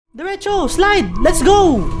Diretso! Slide! Let's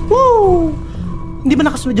go! Woo! Hindi ba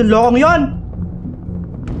nakasunod yung lokong yon?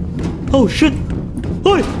 Oh shit!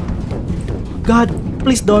 Hoy! God,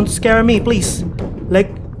 please don't scare me, please.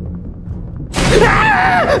 Like...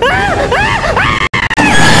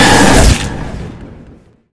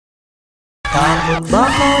 Kahit ba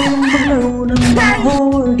kayong maglaro ng mga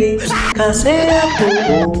horror games, kasi ako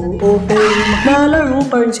okay maglalaro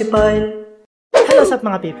pa rin si Payl. Hello sa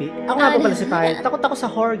mga pipi, ako nga po pala si Payl. Takot ako sa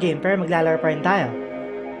horror game pero maglalaro pa rin tayo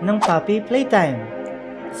ng Puppy Playtime.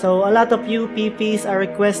 So a lot of you pipis are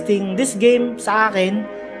requesting this game sa akin,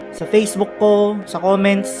 sa Facebook ko, sa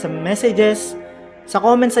comments, sa messages, sa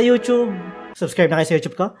comments sa YouTube. Subscribe na kayo sa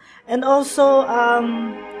YouTube ko. And also,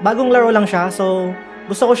 bagong laro lang siya, so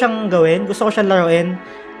gusto ko siyang gawin, gusto ko siyang laruin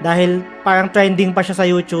dahil parang trending pa siya sa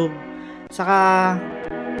YouTube. Saka,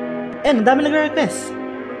 ang dami nag-request.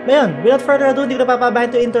 Ngayon, without further ado, hindi ko napapabahin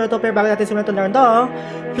to intro to, pero bago natin simulan ito na ito,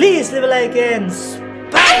 please leave a like and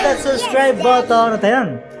smash that subscribe button. At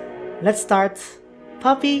ayan, let's start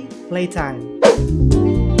Puppy Playtime.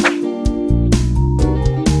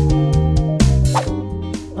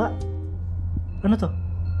 Ano to?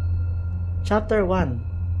 Chapter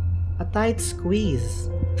 1, A Tight Squeeze.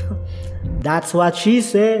 That's what she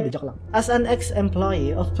said. Joke lang. As an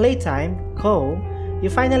ex-employee of Playtime Co., you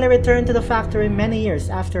finally returned to the factory many years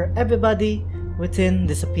after everybody within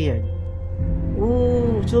disappeared.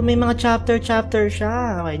 Ooh, so may mga chapter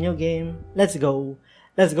siya. Okay, new game. Let's go.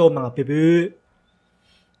 Let's go mga pipi.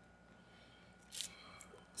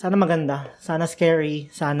 Sana maganda. Sana scary.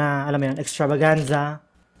 Sana, alam mo yun, extravaganza.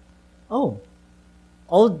 Oh.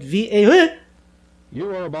 Old VA.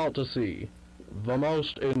 You are about to see the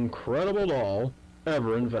most incredible doll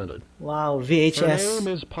ever invented. Wow, VHS. Her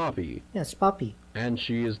name is Poppy. Yes, Poppy. And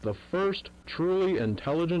she is the first truly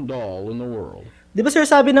intelligent doll in the world. Di ba sir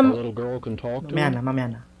sabi ng... A little girl can talk to mamaya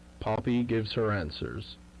her. na. Poppy gives her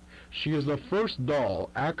answers. She is the first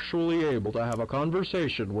doll actually able to have a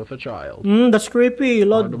conversation with a child. That's creepy.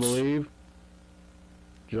 Hard to believe?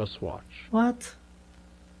 Just watch. What?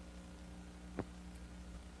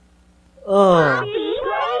 Oh. Puppy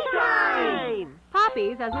Playtime!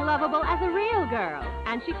 Poppy's as lovable as a real girl,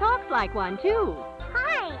 and she talks like one too.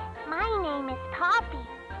 Hi, my name is Poppy.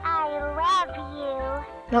 I love you.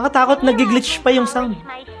 Nakatakot, nag-glitch pa yung sound.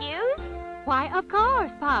 My shoes? Why, of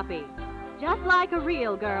course, Poppy. Just like a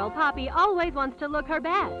real girl, Poppy always wants to look her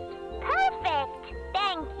best. Perfect.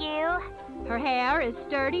 Thank you. Her hair is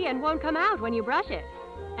sturdy and won't come out when you brush it,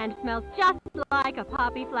 and smells just like a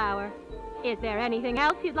poppy flower. Is there anything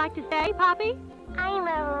else you'd like to say, Poppy? I'm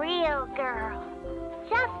a real girl,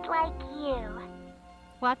 just like you.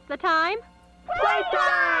 What's the time?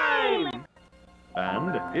 Playtime!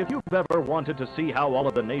 And if you've ever wanted to see how all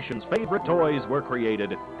of the nation's favorite toys were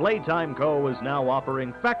created, Playtime Co. is now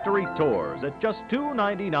offering factory tours at just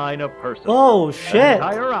 $2.99 a person. Oh, shit. An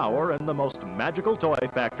entire hour in the most magical toy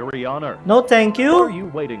factory on Earth. No, thank you. What are you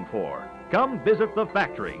waiting for? Come visit the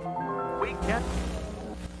factory. We can't...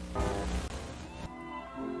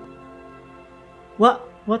 What?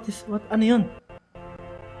 Ano yun?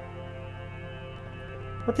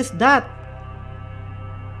 What is that?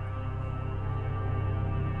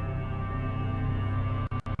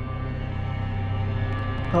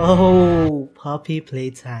 Oh, Puppy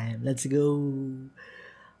Playtime. Let's go.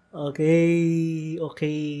 Okay.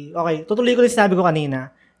 Tutuloy ko yung sinabi ko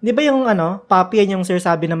kanina. Di ba yung puppy yan yung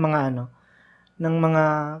sinasabi ng mga ng mga,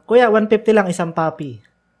 kuya, 150 lang isang puppy.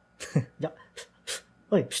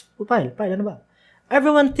 Oy, Payl, ano ba?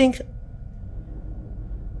 Everyone thinks...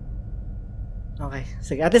 Okay,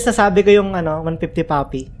 sige. At least nasabi ko yung 150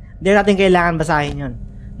 puppy. Hindi natin kailangan basahin yun.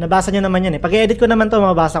 Nabasa nyo naman yan eh. Pag-edit ko naman to,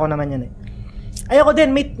 mababasa ko naman yan eh. Ayoko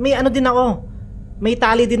din, may ano din ako. May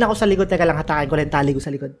tali din ako sa likod. Teka lang, hatakin ko lang tali ko sa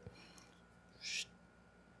likod.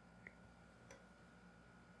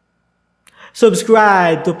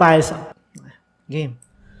 Subscribe to Payl. Game.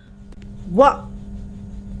 What?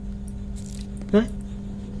 Huh?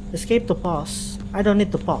 Escape to pause. I don't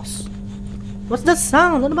need to pause. What's that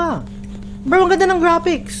sound? Ano ba? Bro, ang ganda ng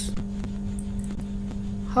graphics.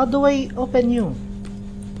 How do I open you?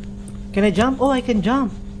 Can I jump? Oh, I can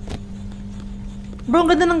jump. Bro,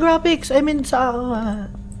 ang ganda ng graphics. I mean,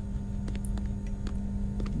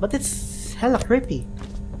 but it's hella creepy.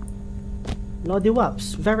 Lodi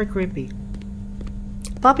Wops. Very creepy.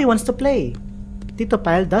 Poppy wants to play. Tito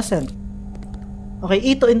Payl doesn't. Okay,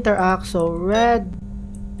 E to interact. So, red,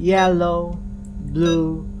 yellow,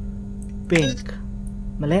 blue, pink.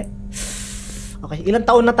 Mali? Okay, ilang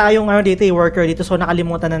taon na tayong dito, worker dito, so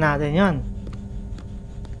nakalimutan na natin yan.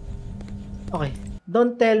 Okay,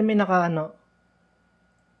 don't tell me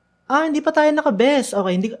Hindi pa tayo naka-best.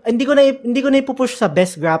 Okay, hindi ko na ipupush sa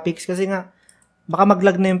best graphics kasi nga baka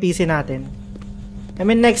mag-lag na yung PC natin. I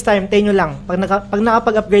mean, next time, tayo nyo lang. Pag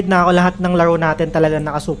nakapag-upgrade na ako, lahat ng laro natin talaga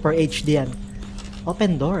naka-super HD yan.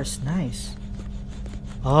 Open doors. Nice.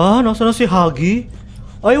 Nasa na si Huggy?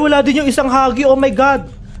 Ay, wala din yung isang Huggy. Oh my God.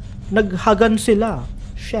 Naghagan sila.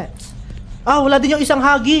 Shit. Wala din yung isang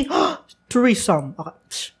Huggy. Threesome.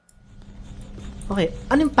 Okay.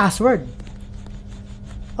 Ano yung password?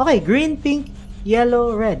 Okay. Green, pink,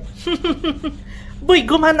 yellow, red. Boy,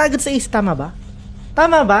 gumana agad sa is. Tama ba?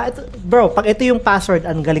 Tama ba? Bro, pag ito yung password,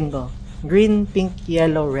 ang galing ko. Green, pink,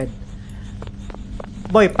 yellow, red.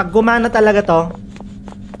 Boy, pag gumana talaga to,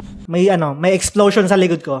 may explosion sa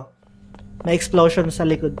likod ko. May explosion sa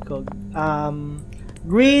likod ko.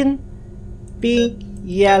 Green, pink,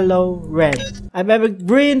 yellow, red.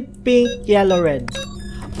 Green, pink, yellow, red.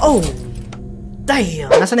 Oh!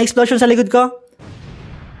 Damn! Nasa na explosion sa likod ko?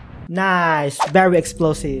 Nice! Very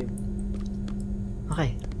explosive.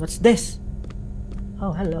 Okay, what's this? Oh,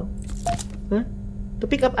 hello. Huh? To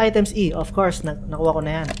pick up items E. Of course, nakuha ko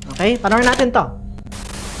na yan. Okay, panoorin natin to.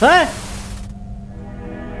 Huh?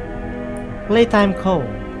 Playtime Co.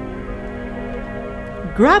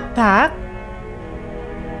 Grab pack?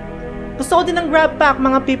 Gusto ko din ng grab pack,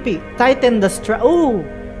 mga pipi. Tighten the strap. Oh!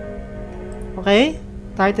 Okay.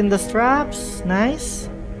 Tighten the straps. Nice.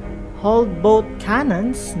 Hold both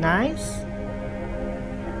cannons. Nice.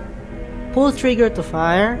 Pull trigger to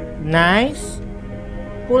fire. Nice.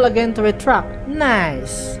 Pull again to retract.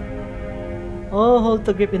 Nice. Oh, hold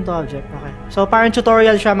to grip into object. Okay. So, parang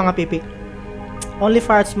tutorial siya, mga pipi. Only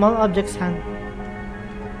fire at small objects hand.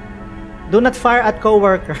 Do not fire at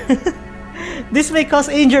coworker. This may cause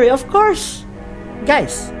injury. Of course.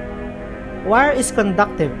 Guys. Wire is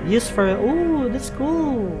conductive. Used for... Ooh, that's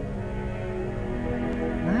cool.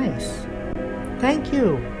 Nice. Thank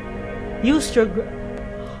you. Use your...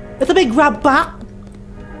 Ito may grab pack?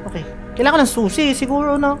 Okay. Kailangan ko ng susi,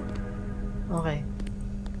 siguro, no? Okay.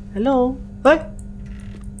 Hello? Hey?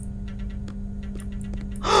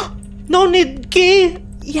 No need key!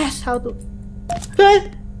 Yes, how to...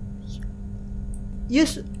 Hey!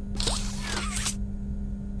 Use...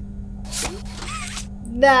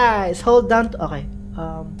 Nice! Hold down to... Okay.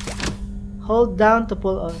 Hold down to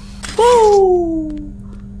pull on... Woo!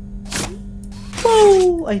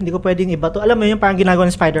 Woo! Ay, hindi ko pwedeng iba to. Alam mo yun, parang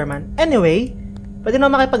ginagawa ng Spider-Man. Anyway... Pwede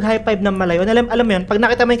na makipag-high five ng malayo. Alam mo yun, pag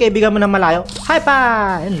nakita mo yung kaibigan mo ng malayo, high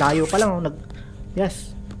five! Yan, layo pa lang.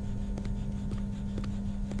 Yes.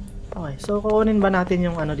 Okay, so kukunin ba natin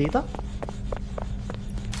yung ano dito?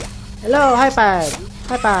 Hello, high five!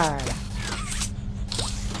 High five!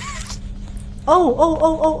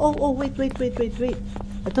 Oh, wait.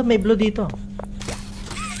 Ito, may blue dito.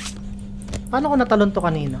 Paano ko natalon to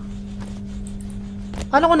kanina?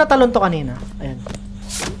 Ayan.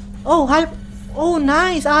 Oh, Oh,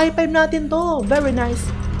 nice! High five natin to. Very nice.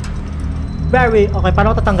 Okay,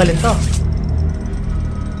 paano ko tatanggalin to?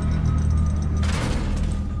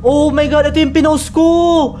 Oh my God, ito yung pinost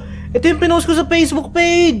ko! Sa Facebook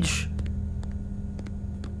page!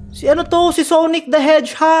 Si Sonic the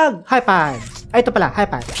Hedgehog! High five! Ay, ito pala, high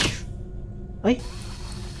five. Ay!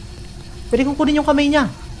 Pwede kong kunin yung kamay niya.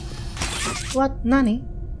 What? Nani?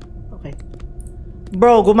 Okay.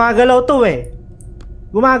 Bro, gumagalaw to eh.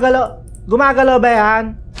 Gumagalaw ba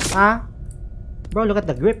yan? Ha? Bro, look at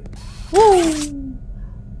the grip. Woo!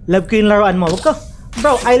 Love ko yung laruan mo. Wag ka.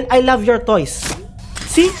 Bro, I love your toys.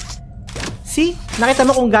 See? Nakita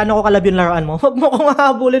mo kung gaano ko kalab yung laruan mo. Huwag mo kong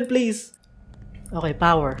hahabulin, please. Okay,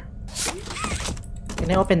 power.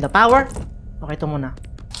 Can I open the power? Okay, ito muna.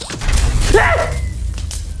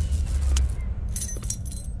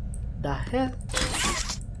 The hell?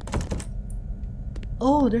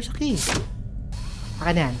 Oh, there's a key.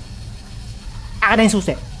 Akin na yan. Akin na yung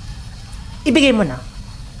susi. Ibigay mo na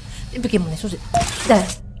yung susi.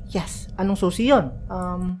 Yes. Anong susi yun?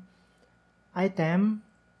 Item.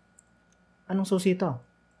 Anong susi ito?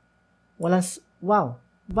 Walang... Wow.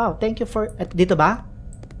 Thank you for... Dito ba?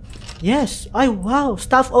 Yes. Ay, wow.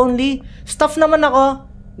 Staff only. Staff naman ako.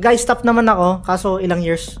 Guys, staff naman ako. Kaso, ilang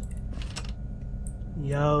years.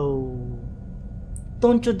 Yo.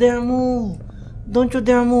 Don't you dare move.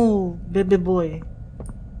 Baby boy.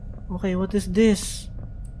 Okay, what is this?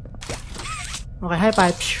 Okay, high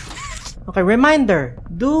five. Okay, reminder.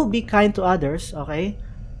 Do be kind to others. Okay.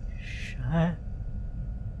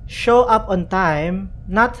 Show up on time.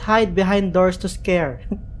 Not hide behind doors to scare.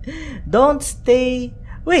 Don't stay...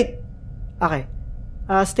 Wait. Okay.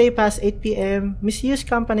 Stay past 8 p.m. Misuse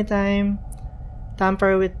company time.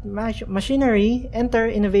 Tamper with machinery. Enter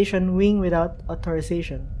innovation wing without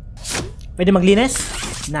authorization. Pwede maglinis?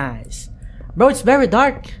 Nice. Bro, it's very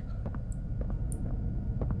dark.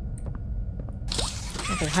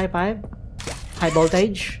 Okay, high five. High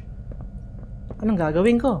voltage. Anong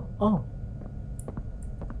gagawin ko? Oh.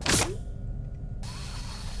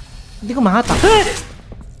 Hindi ko mahatak.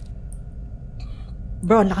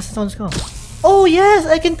 Bro, ang lakas ng sounds ko. Oh yes!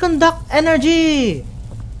 I can conduct energy!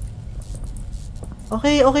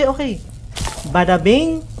 Okay, okay, okay. Bada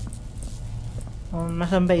bing.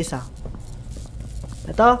 Masan ba isa?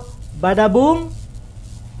 Ito. Bada boom.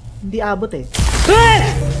 Hindi abot eh.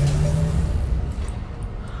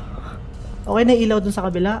 Okay na ilaw dun sa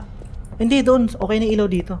kabila. Hindi dun. Okay na ilaw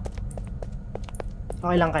dito.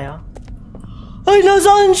 Okay lang kayo? Ay,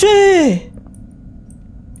 nasaan siya?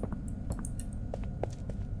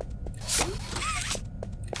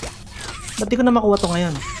 Ba't di ko na makuha to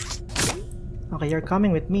ngayon? Okay, you're coming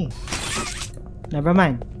with me. Never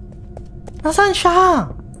mind. Nasaan siya?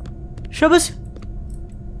 Siya ba si...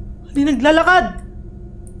 Hindi naglalakad!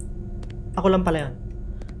 Ako lang pala yun.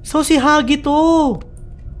 So, si Huggy to!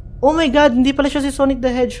 Oh my god, hindi pala siya si Sonic the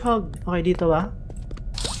Hedgehog. Okay, dito ba?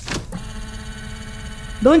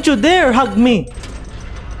 Don't you dare hug me!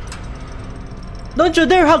 Don't you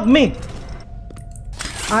dare hug me!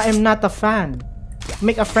 I am not a fan.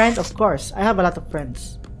 Make a friend, of course. I have a lot of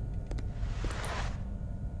friends.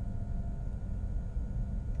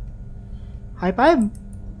 High five!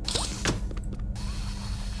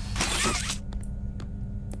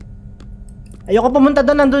 Ayoko pumunta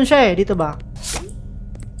doon, nandun siya eh. Dito ba?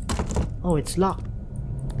 Oh, it's locked.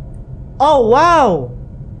 Oh, wow!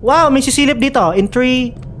 Wow, may sisilip dito. In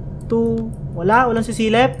 3, 2, wala. Walang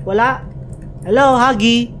sisilip. Wala. Hello,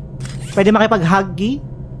 Huggy. Pwede makipag-Huggy?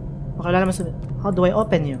 Okay, wala naman sa... How do I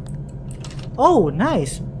open you? Oh,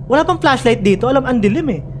 nice. Wala pang flashlight dito. Alam, ang dilim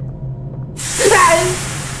eh.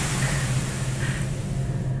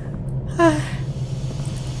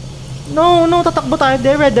 No, no, tatakbo tayo.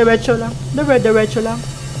 Diretso lang. Diretso lang.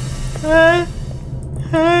 Hey.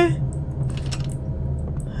 Hey.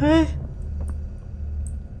 Hey.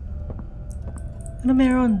 Ano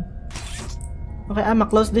meron? Okay, I'ma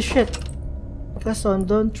close this shit. Kason,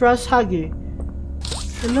 don't trust Huggy.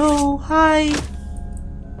 Hello, hi.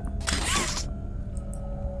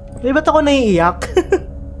 Di ba't ako naiiyak?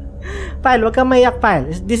 Payl, wag kang maiyak,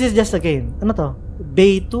 Payl. This is just a game. Ano to?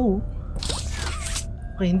 Bay 2.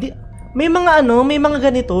 Okay, hindi. May mga may mga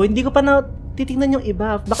ganito. Hindi ko pa na titignan yung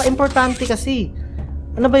iba. Baka importante kasi.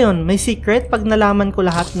 Ano ba yun? May secret pag nalaman ko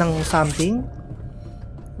lahat ng something?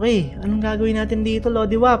 Okay, anong gagawin natin dito,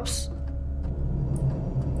 Lodi Waps?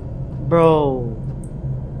 Bro.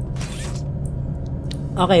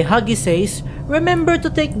 Okay, Huggy says, remember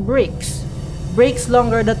to take breaks. Breaks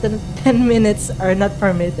longer than 10 minutes are not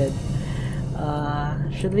permitted.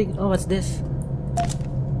 Should we... Oh, what's this?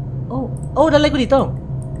 Oh, dalay ko dito.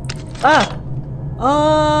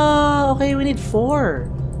 Okay, we need 4.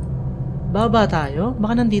 Baba tayo?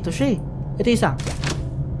 Baka nandito siya eh. Ito isa.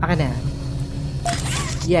 Akin na yan.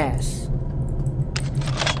 Yes.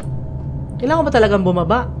 Kailangan ba talagang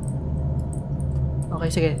bumaba? Okay,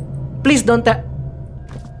 sige. Please don't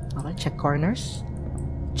Okay, check corners.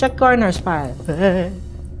 Check corners, Payl.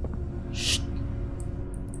 Shh.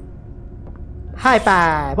 High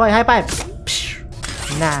five! Boy, high five! Psh.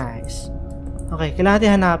 Nice. Okay, kailangan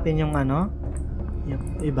natin hanapin yung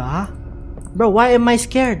yung iba. Bro, why am I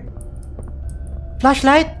scared?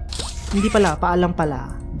 Flashlight? Hindi pala, paalam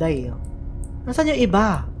pala. Dayo. Nasaan yung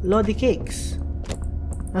iba? Lodi cakes.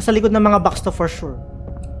 Nasa likod ng mga box to for sure.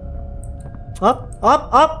 Up!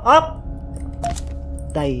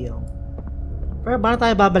 Dayo. Pero ba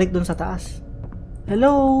tayo babalik dun sa taas?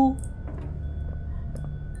 Hello?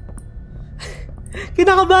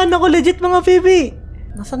 Kinakabahan ako legit mga pipi.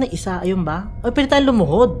 Nasaan na isa? Ayun ba? Ay, pwede tayo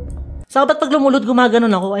lumuhod. Saka ba't pag lumulod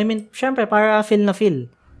gumaganon ako? I mean, syempre, para feel na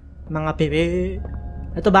feel. Mga pipi.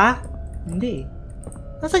 Ito ba? Hindi.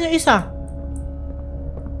 Nasaan yung isa?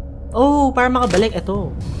 Oh, para makabalik.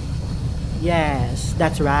 Ito. Yes,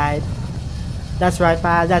 that's right. That's right,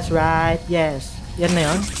 pal. That's right. Yes. Yan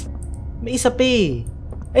na yun. May isa pa eh.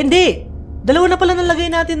 Ay, hindi! Dalawa na pala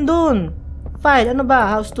nalagay natin dun. Payl, ano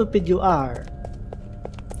ba? How stupid you are.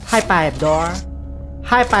 High five door.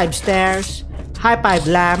 High five stairs. High five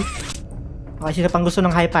lamp. Okay, sino pang gusto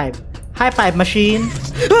ng high five? High five machine.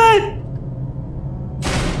 Ay!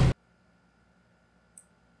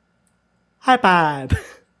 High five.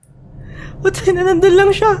 Buti na nandun lang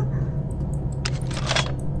siya.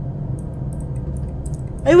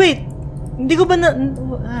 Ay, wait. Hindi ko ba na...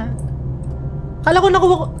 Kala ko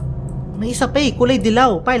nakuha ko... May isa pa eh. Kulay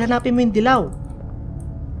dilaw. Payl, hanapin mo yung dilaw.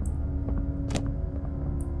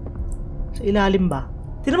 Sa ilalim ba?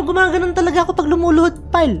 Tignan mo, gumaganon talaga ako pag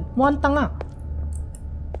lumuluhod, Payl. Mukhang tanga.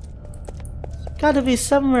 Gotta be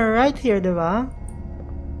somewhere right here, diba?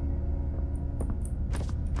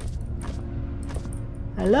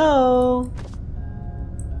 Hello?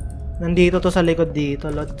 Nandito to sa likod dito,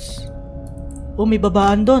 Lods. Oh, may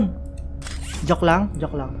babaan doon. Joke lang,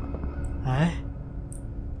 joke lang. Ay.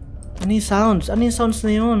 Ano yung sounds? Ano yung sounds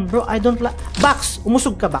na yun? Bro, I don't like... Box!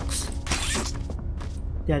 Umusog ka, Box.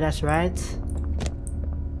 Yeah, that's right.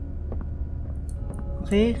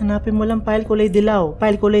 Okay, hanapin mo lang, Payl, kulay dilaw.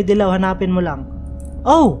 Payl, kulay dilaw, hanapin mo lang.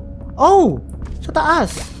 Oh! Oh! Sa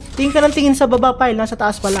taas! Tingin ka ng tingin sa baba, Payl. Nasa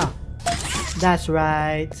taas pala. That's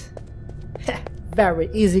right.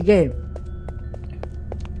 Very easy game.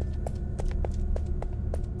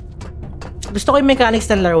 Gusto ko yung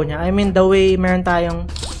mechanics ng laro niya. I mean, the way meron tayong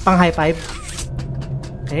pang high five.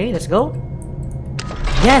 Okay, let's go.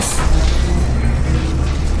 Yes!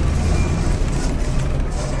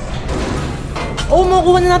 Oh,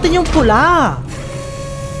 makukuha na natin yung pula.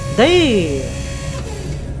 Day.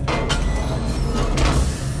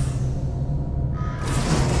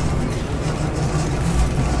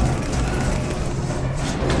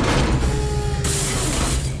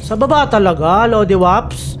 Sa baba talaga, Lodi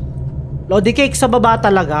Waps. Lodi Cake sa baba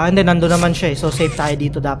talaga. And then, nandun naman siya eh. So, safe tayo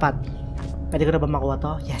dito dapat. Pwede ko na ba makuha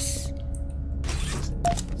to? Yes!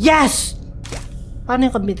 Yes!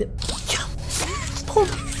 Paano yung committed? Oh.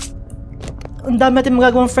 Ang dami natin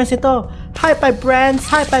magagawang friends ito. High five friends!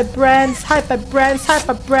 High five friends! High five friends! High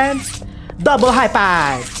five friends! Double high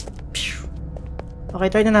five! Okay,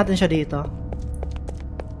 try na natin siya dito.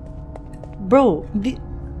 Bro,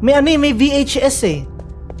 may ano eh, may VHS eh.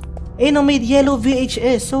 Eh no, may yellow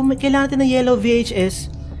VHS. So, kailangan natin ng yellow VHS.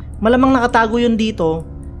 Malamang nakatago yun dito.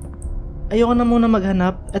 Ayoko na muna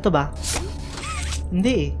maghanap. Ito ba?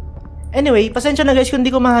 Hindi eh. Anyway, pasensya na guys kung hindi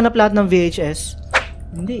ko mahanap lahat ng VHS.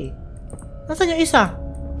 Hindi eh. Nasaan yung isa?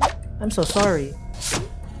 I'm so sorry.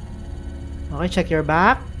 Okay, check your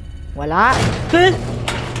back. Wala.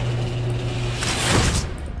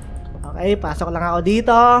 Okay, pasok lang ako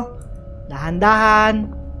dito. Dahan-dahan.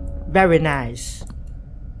 Very nice.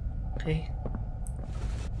 Okay.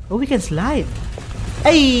 Oh, we can slide.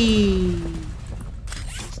 Ay!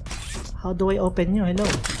 How do I open you? Hello.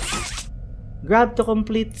 Grab to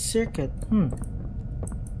complete circuit.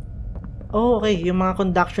 Oh, okay. Yung mga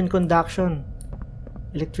conduction.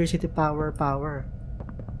 Electricity, power.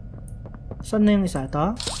 Saan na yung isa?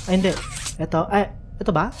 Ito? Ay, hindi. Ito. Ay, ito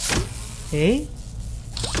ba? Okay.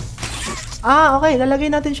 Ah, okay. Lalagay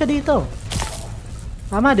natin siya dito.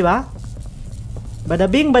 Tama, di ba? Bada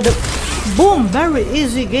bing, bada... Boom! Very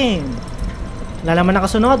easy game. Wala naman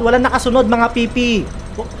nakasunod. Wala nakasunod, mga pipi.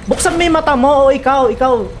 Buksan mo yung mata mo. O ikaw.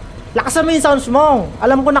 Lakasan mo yung sounds mo.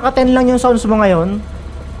 Alam ko naka 10 lang yung sounds mo ngayon.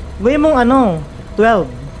 Gawin mong ano, 12.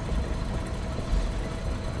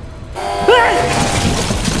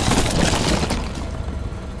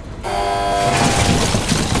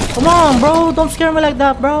 Come on, bro. Don't scare me like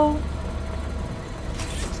that, bro.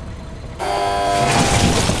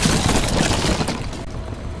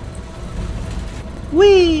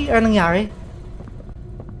 Wee! Ano nangyari?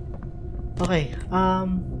 Okay,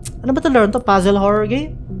 ano ba ito laro? Ito puzzle horror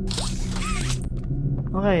game?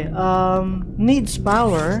 Okay, needs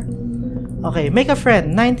power. Okay, make a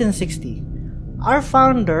friend, 1960. Our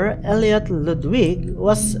founder, Elliot Ludwig,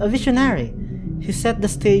 was a visionary. He set the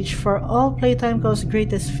stage for all Playtime Co's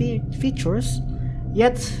greatest features,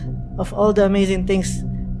 yet of all the amazing things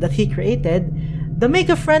that he created, the Make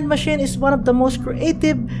a Friend machine is one of the most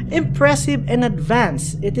creative, impressive, and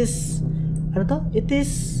advanced. It is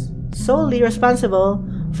solely responsible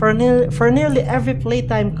for nearly every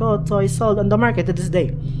Playtime Co toy sold on the market to this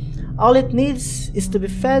day. All it needs is to be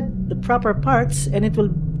fed the proper parts, and it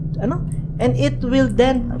will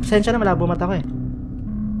then, pasensya na, malabo mata ko eh.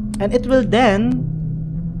 And it will then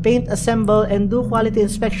paint, assemble, and do quality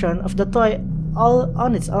inspection of the toy all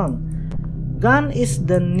on its own. Gone is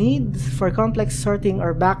the need for complex sorting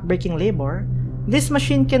or back-breaking labor. This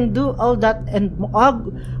machine can do all that and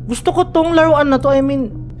gusto ko tong laruan na to. I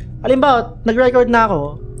mean, halimbawa, nag-record na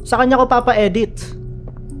ako, sa kanya ko papa-edit.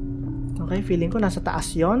 Okay, feeling ko nasa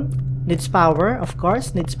taas yon. Needs power, of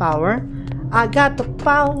course, needs power. I got the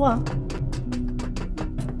power.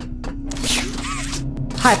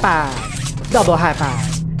 High five! Double high five!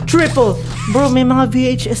 Triple! Bro, may mga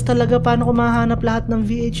VHS talaga. Paano ko mahanap lahat ng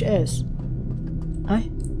VHS? Ay.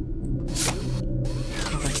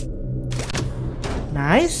 Okay.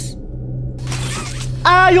 Nice.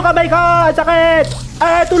 Ah, yung kamay ko! Sakit!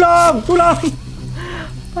 Ay, tulong! Tulong!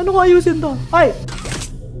 Paano ko ayusin to? Ay!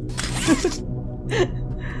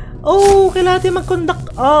 Oh, kailangan natin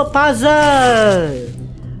mag-conduct. Oh, puzzle!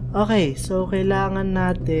 Okay, so kailangan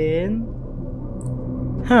natin...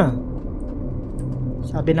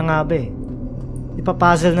 Sabi na nga ba eh.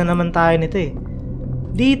 Ipapuzzle na naman tayo nito eh.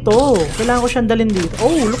 Dito! Kailangan ko siyang dalhin dito.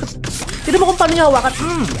 Oh, look at... Tignan mo kung paano niya hawakan.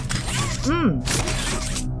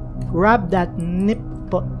 Grab that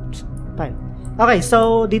nipple. Fine. Okay,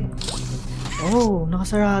 so... Oh,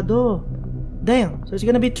 nakasarado. Damn. So it's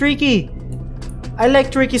gonna be tricky. I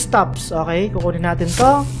like tricky stops. Okay, kukunin natin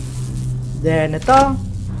to. Then ito.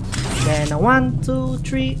 Then 1, 2,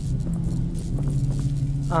 3.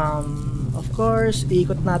 Of course,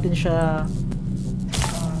 iikot natin siya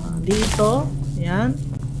dito. Yan.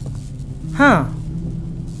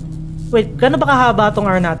 Wait, gaano ba kahaba tong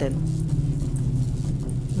R natin?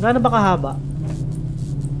 Gaano ba kahaba?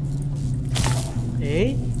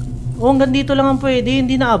 Okay. Oh, hanggang dito lang ang pwede.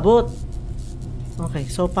 Hindi naabot. Okay,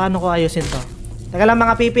 so paano ko ayusin to? Teka lang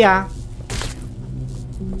mga pipi ha.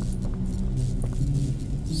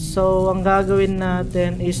 So, ang gagawin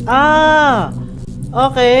natin is...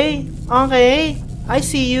 Okay. Okay. I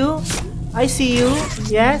see you. I see you.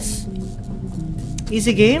 Yes.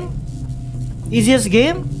 Easy game. Easiest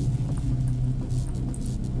game.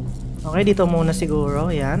 Okay, dito muna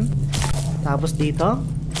siguro. Yan. Tapos dito.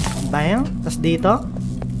 Bang. Tapos dito.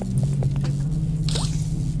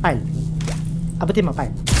 Payl. Abutin mo,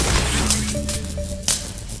 Payl.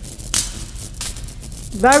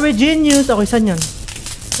 Very genius. Okay, saan yun?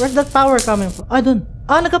 Where's that power coming from? Dun.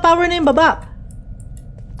 Nagka-power na yung baba.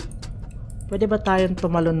 Pwede ba tayong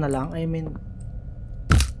tumalon na lang? I mean...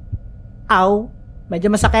 Ow! Medyo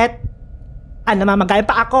masakit. Namamagayin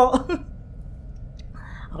pa ako.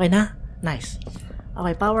 Okay na? Nice.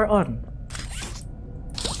 Okay, power on.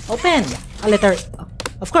 Open! Letter...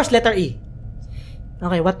 Of course, letter E.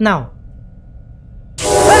 Okay, what now?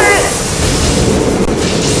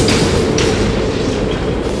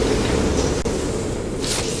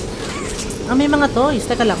 May mga toys.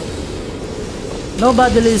 Teka lang.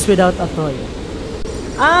 Nobody lives without a toy.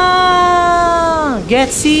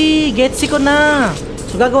 Getsy ko na.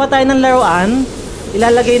 So gagawa tayo ng laruan.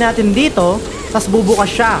 Ilalagay natin dito. Tapos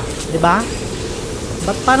bubukas siya. Diba?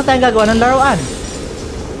 Paano tayo gagawa ng laruan?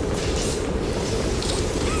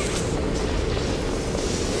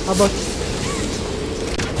 How about...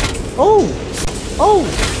 Oh!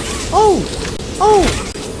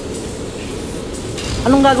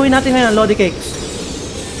 Anong gagawin natin ngayon, Lodi Cakes?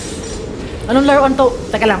 Anong laruan to?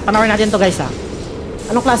 Teka lang, panoorin natin to guys ha.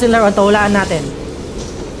 Anong klase ng laruan to? Hulaan natin.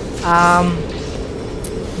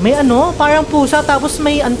 May parang pusa tapos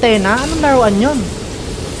may antena. Anong laruan yun?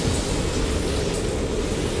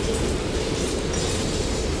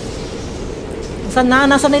 Nasaan na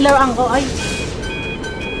yung laruan ko? Ay!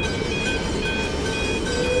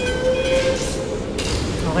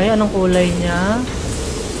 Okay, anong kulay niya?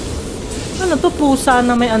 Ano to? Pusa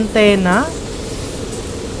na may antena?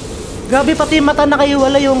 Grabe, pati mata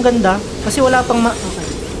nakahiwala yung ganda. Kasi wala pang okay.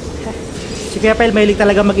 Si Kuya Payl mahilig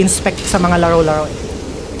talaga mag-inspect sa mga laro-laro.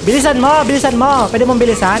 Bilisan mo! Pwede mong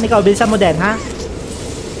bilisan? Ikaw, bilisan mo din, ha?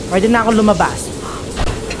 Pwede na akong lumabas.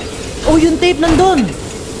 Oh, yung tape nandun!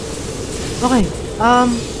 Okay,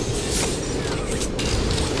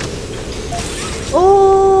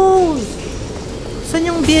 Oh! Saan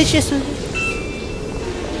yung VHS?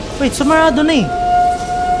 Wait, sumarado na eh.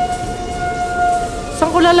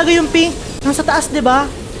 Saan ko lalagay yung pink? Nasa taas, diba?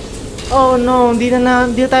 Oh no, hindi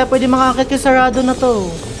tayo pwede makakit kasi sarado na to.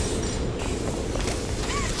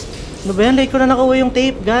 Ano ba yan? Late ko na nakuha yung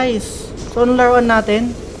tape, guys. So, anong laruan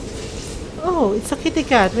natin? Oh, it's a kitty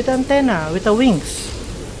cat with antenna, with a wings.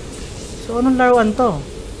 So, anong laruan to?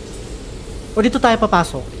 O dito tayo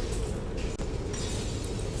papasok?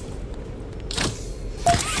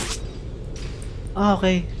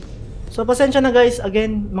 Okay. So, pasensya na guys.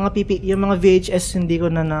 Again, mga pipi, yung mga VHS hindi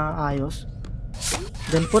ko na naayos.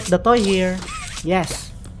 Then put the toy here.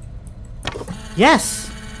 Yes.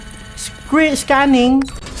 Yes! Scanning.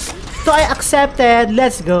 So, I accepted.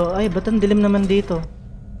 Let's go. Ay, ba't ang dilim naman dito?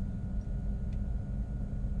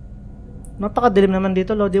 Napakadilim naman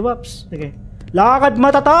dito, Lodi Wops. Okay. Lakad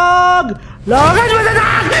matatag! Lakad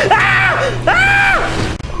matatag!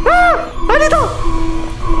 Dito!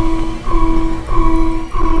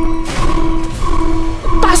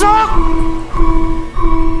 Pasok!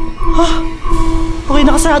 Okay,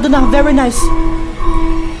 nakasarado na. Very nice.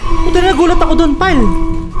 Puta na, nagulat ako dun, Payl.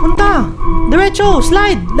 Punta. Diretso.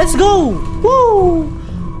 Slide. Let's go. Woo!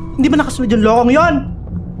 Hindi ba nakasunod yung lokong yon?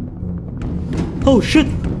 Oh, shit.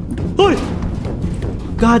 Hoy!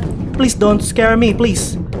 God, please don't scare me,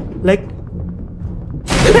 please. Like...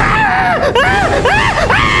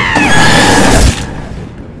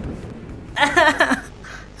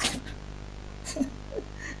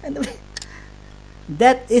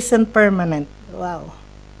 Death isn't permanent. Wow.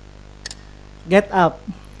 Get up.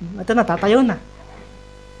 Ito na, tatayo na.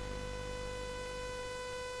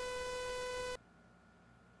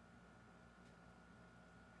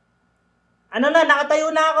 Ano na, nakatayo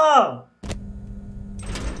na ako.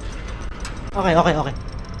 Okay.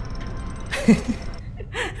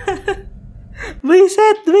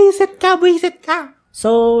 Buisit ka.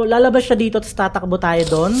 So, lalabas siya dito, tapos tatakbo tayo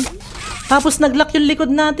doon. Tapos nag-lock yung likod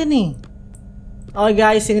natin eh. Okay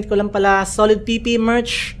guys, singit ko lang pala, Solid PP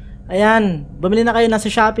merch. Ayan, bumili na kayo,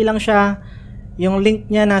 nasa Shopee lang siya. Yung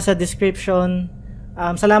link niya nasa description.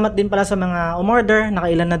 Salamat din pala sa mga umorder,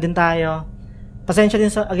 nakailan na din tayo. Pasensya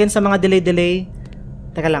din again sa mga delay.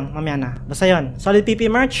 Teka lang, mamaya na. Basta yun, Solid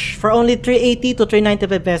PP merch for only 380 to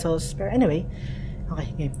 395 pesos. Pero anyway,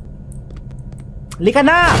 okay, game. Lika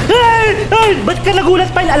na! Hey! Ba't ka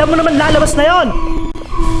nagulat, Payl? Alam mo naman lalabas na yon.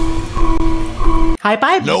 High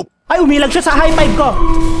five? Nope. Ay, umilag siya sa high five ko.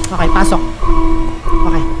 Okay, pasok.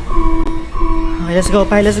 Okay, let's go,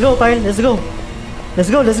 Payl. Let's go.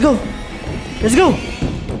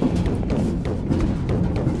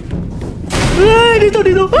 Ay, dito.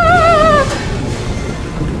 Ah!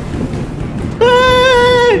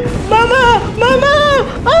 Ay! Mama!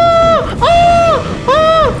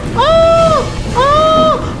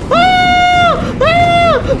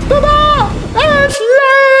 Baba!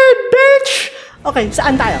 Slide, bitch! Okay,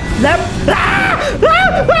 saan tayo? Left?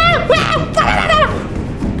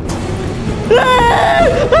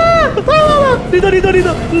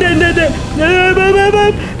 Dito. Hindi.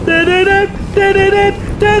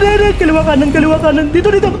 Kaliwa kanan. Dito.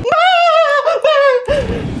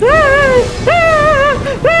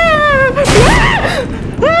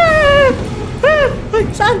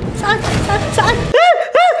 Saan?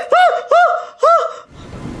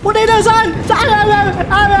 Punay na, saan?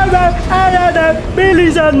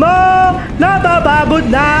 Bilisan mo! Nabababod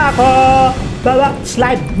na ako! Baba,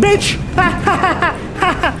 slide, bitch!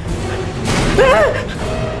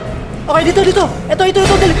 Okay, dito. Ito.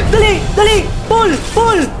 Dali! Pull!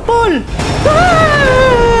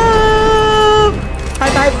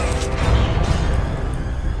 High five!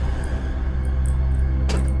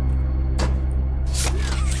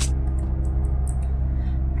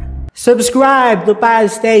 Subscribe to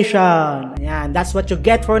PaylStation! Ayan, that's what you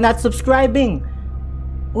get for not subscribing!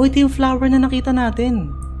 Oh, ito yung flower na nakita natin.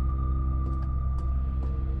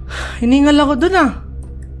 Hiningal ako dun ah.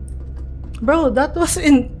 Bro, that was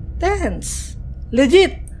intense.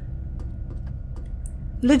 Legit,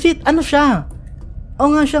 ano siya? Oo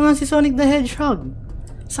nga, siya nga si Sonic the Hedgehog.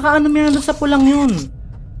 Saka ano meron doon sa pulang yun?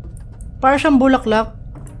 Para siyang bulaklak,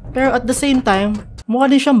 pero at the same time, mukha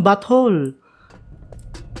din siyang butthole.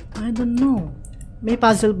 I don't know. May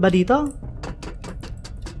puzzle ba dito?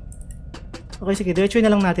 Okay, sige, diretsuin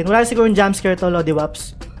na lang natin. Wala siguro yung jumpscare to, Lodi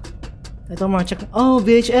Waps. Ito mo, check. Oh,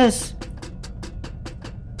 VHS.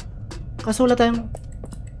 Kaso wala tayong...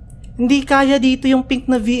 Hindi kaya dito yung pink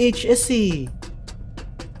na VHS eh.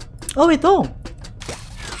 Oh, ito.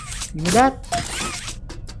 Give me that.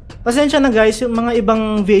 Pasensya na guys, yung mga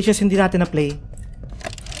ibang VHS hindi natin na-play.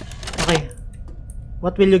 Okay.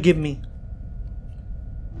 What will you give me?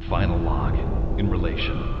 Final log in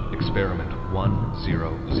relation. Experiment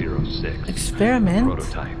 1006. Experiment?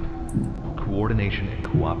 Prototype. Coordination and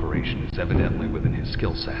cooperation is evidently within his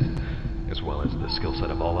skill set, as well as the skill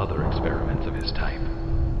set of all other experiments of his type.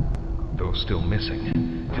 Though still missing,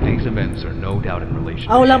 today's events are no doubt in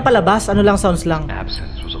relation to walang palabas, ano lang, sounds lang.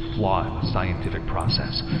 Absence was a flaw in the scientific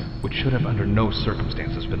process, which should have under no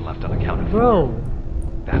circumstances been left unaccounted for. Bro.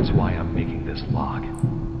 That's why I'm making this log,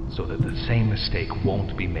 so that the same mistake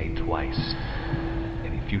won't be made twice.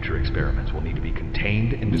 Any future experiments will need to be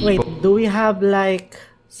contained and disposed. Wait, do we have like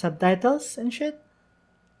subtitles and shit?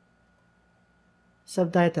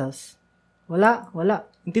 Subtitles. Wala.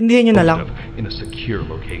 Intindihin nyo na lang. In a secure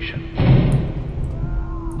location.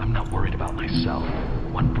 I'm not worried about myself.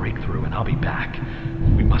 One breakthrough and I'll be back.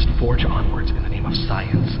 We must forge onwards in the name of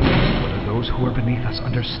science, whether those who are beneath us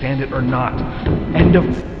understand it or not. End of...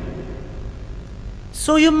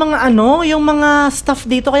 So yung mga yung mga staff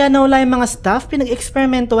dito, kaya nawala yung mga staff,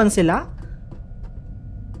 pinag-experimentuhan sila?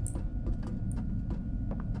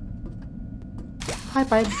 High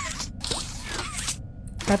five.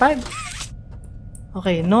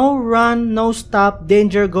 Okay, no run, no stop,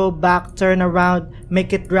 danger, go back, turn around,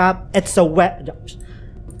 make it drop, it's a wet...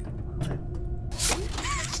 Okay.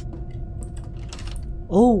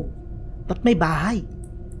 Oh, ba't may bahay?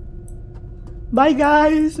 Bye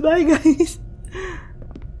guys!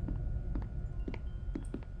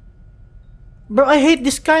 Bro, I hate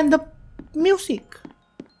this kind of music.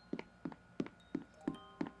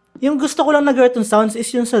 Yung gusto ko lang na cartoon sounds is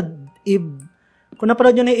yung sa Ib. Kung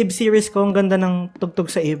napanood nyo na yung Ib series ko, ang ganda ng tugtog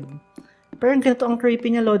sa Ib. Pero yung ganito ang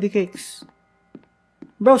creepy niya, Lodi Cakes.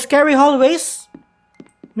 Bro, scary hallways?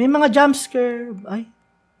 May mga jump scare. Ay,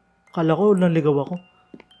 kala ko, naligaw ako.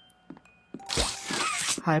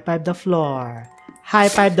 High five the floor.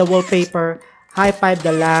 High five the wallpaper. High five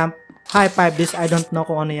the lamp. High five this. I don't know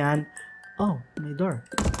kung ano yan. Oh, may door.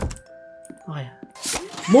 Okay.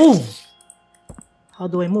 Move! How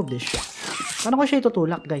do I move this shit? Paano ko siya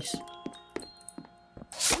itutulak, guys?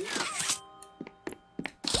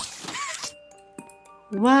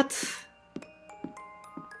 What?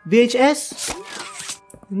 VHS?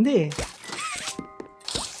 Hindi eh.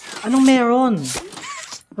 Anong meron?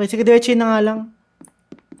 Okay, sige, diretso na nga lang.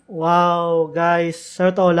 Wow, guys. Sa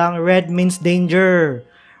totoo lang, red means danger.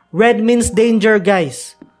 Red means danger,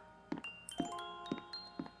 guys.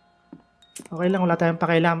 Okay lang, wala tayong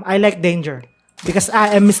pakialam. I like danger. Because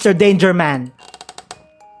I am Mr. Danger Man.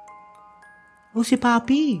 Oh, si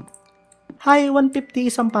Papi. Hi, 150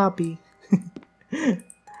 isang Papi.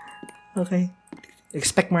 Okay.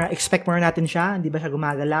 Expect mo natin siya. Hindi ba siya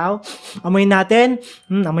gumagalaw? Amoy natin.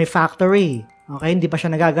 Amoy factory. Okay, hindi pa siya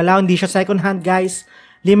nagagalaw. Hindi siya second hand, guys.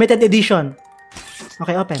 Limited edition.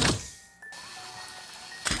 Okay, open.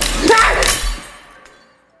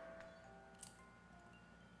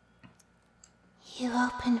 You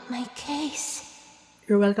opened my case.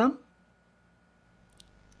 You're welcome.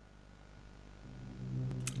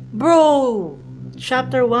 Bro!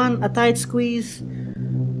 Chapter 1, a tight squeeze.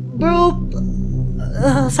 Bro,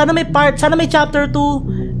 sana may chapter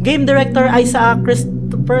 2. Game director Isaac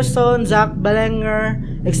Christopherson, Zach Balenger,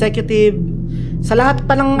 executive. Sa lahat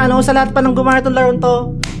pa ng gumawa itong laro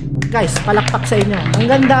to, guys, palakpak sa inyo. Ang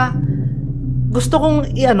ganda. Gusto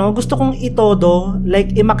kong itodo,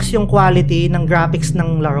 like i-max yung quality ng graphics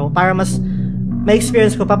ng laro para mas may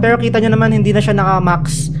experience ko pa. Pero kita nyo naman, hindi na siya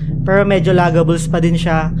naka-max. Pero medyo lagables pa din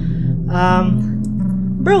siya.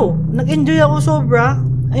 Bro, nag-enjoy ako sobra.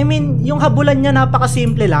 I mean, yung habulan niya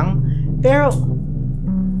napaka-simple lang. Pero,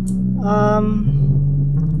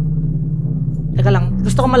 teka lang.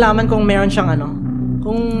 Gusto ko malaman kung meron siyang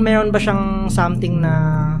kung meron ba siyang something na,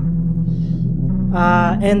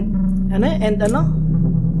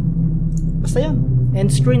 basta yun. End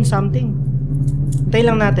screen something. Hintayin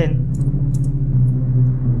lang natin.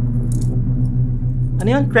 Ano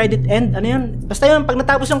yun? Credit end? Ano yun? Basta yun, pag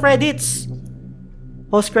natapos yung credits.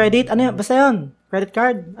 Post credit? Ano yun? Basta yun. Credit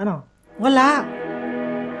card? Ano? Wala.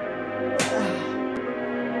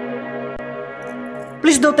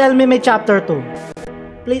 Please don't tell me may chapter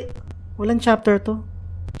 2. Please. Walang chapter 2.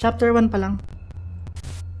 Chapter 1 pa lang.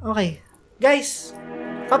 Okay. Guys,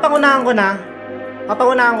 papangunahan ko na.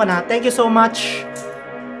 Thank you so much.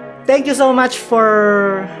 Thank you so much for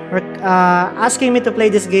asking me to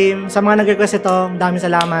play this game. Sa mga nag-request ito, maraming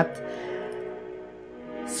salamat.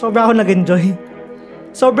 Sobra ako nag-enjoy.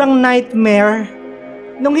 Sobrang nightmare.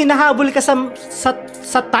 Nung hinahabol ka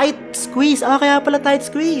sa tight squeeze. Kaya pala tight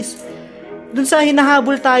squeeze. Dun sa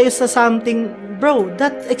hinahabol tayo sa something. Bro,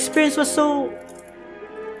 that experience was so...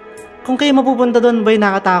 Kung kayo mapupunta dun, boy,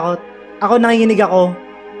 nakatakot. Ako, nanginginig ako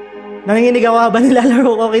habang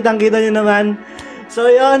nilalaro ko. Kitang-kita nyo naman.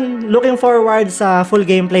 So, yun. Looking forward sa full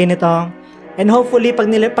gameplay nito. And hopefully,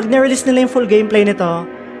 pag nirelease nila yung full gameplay nito,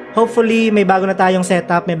 hopefully, may bago na tayong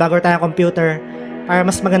setup, may bago na tayong computer, para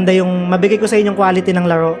mas maganda yung mabigay ko sa inyong quality ng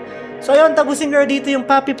laro. So, yun. Tapusin ko dito yung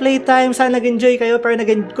Puppy Playtime. Sana nag-enjoy kayo. Pero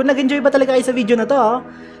kung nag-enjoy ba talaga kayo sa video na to,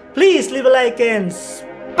 please leave a like and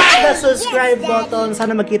smash the subscribe button.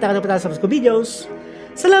 Sana magkita ka na pa tayo sa subscribe videos.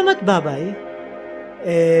 Salamat, bye-bye.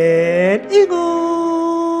 And igot!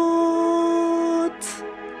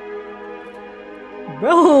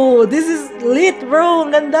 Bro, this is lit, bro.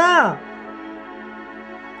 Ang ganda.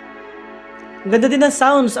 Ang ganda din ng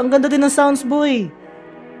sounds. Ang ganda din ng sounds, boy.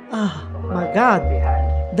 Ah, my God.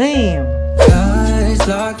 Damn. Guys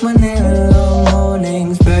like Manila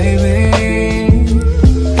mornings, baby.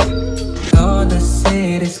 On the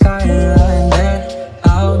city skyline that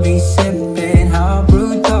I'll be sipping hot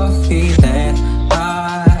brewed coffee that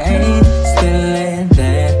I ain't spilling,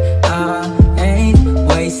 that I ain't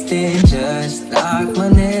wasting. Just like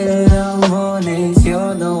Manila mornings,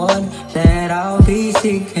 you're the one that I'll be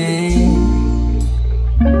seeking.